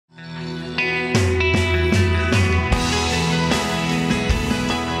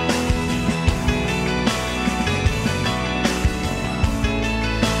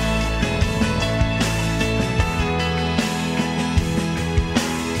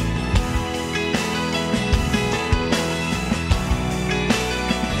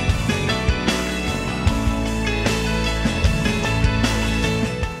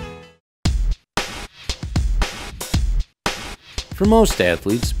For most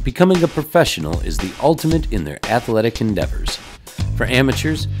athletes, becoming a professional is the ultimate in their athletic endeavors. For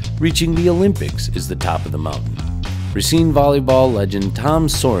amateurs, reaching the Olympics is the top of the mountain. Racine volleyball legend Tom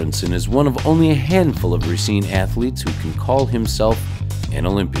Sorensen is one of only a handful of Racine athletes who can call himself an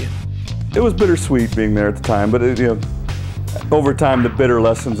Olympian. It was bittersweet being there at the time, but over time the bitter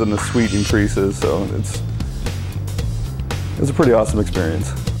lessens and the sweet increases, so it's a pretty awesome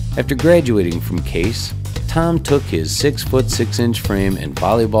experience. After graduating from Case, Tom took his 6'6" frame and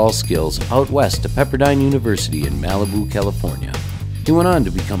volleyball skills out west to Pepperdine University in Malibu, California. He went on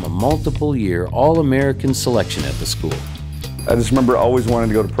to become a multiple-year All-American selection at the school. I just remember always wanting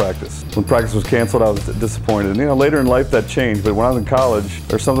to go to practice. When practice was canceled, I was disappointed. Later in life that changed, but when I was in college,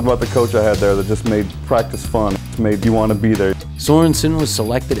 there's something about the coach I had there that just made practice fun. It made you want to be there. Sorensen was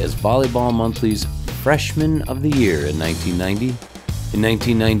selected as Volleyball Monthly's Freshman of the Year in 1990. In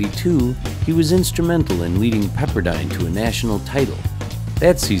 1992, he was instrumental in leading Pepperdine to a national title.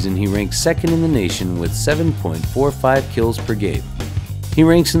 That season, he ranked second in the nation with 7.45 kills per game. He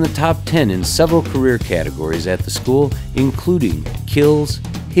ranks in the top 10 in several career categories at the school, including kills,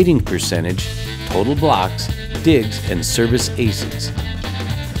 hitting percentage, total blocks, digs, and service aces.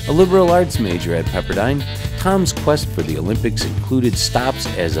 A liberal arts major at Pepperdine, Tom's quest for the Olympics included stops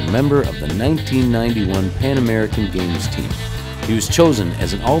as a member of the 1991 Pan American Games team. He was chosen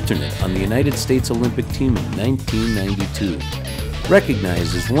as an alternate on the United States Olympic team in 1992.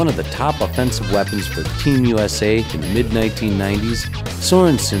 Recognized as one of the top offensive weapons for Team USA in the mid-1990s,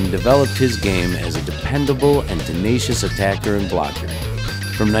 Sorensen developed his game as a dependable and tenacious attacker and blocker.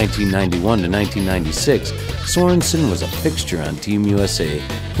 From 1991 to 1996, Sorensen was a fixture on Team USA,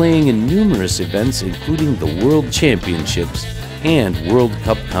 playing in numerous events including the World Championships and World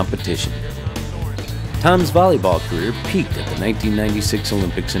Cup competition. Tom's volleyball career peaked at the 1996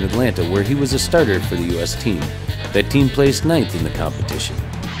 Olympics in Atlanta, where he was a starter for the U.S. team. That team placed 9th in the competition.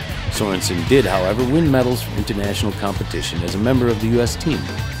 Sorensen did, however, win medals for international competition as a member of the U.S. team,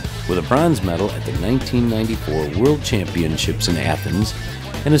 with a bronze medal at the 1994 World Championships in Athens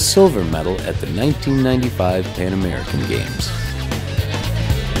and a silver medal at the 1995 Pan American Games.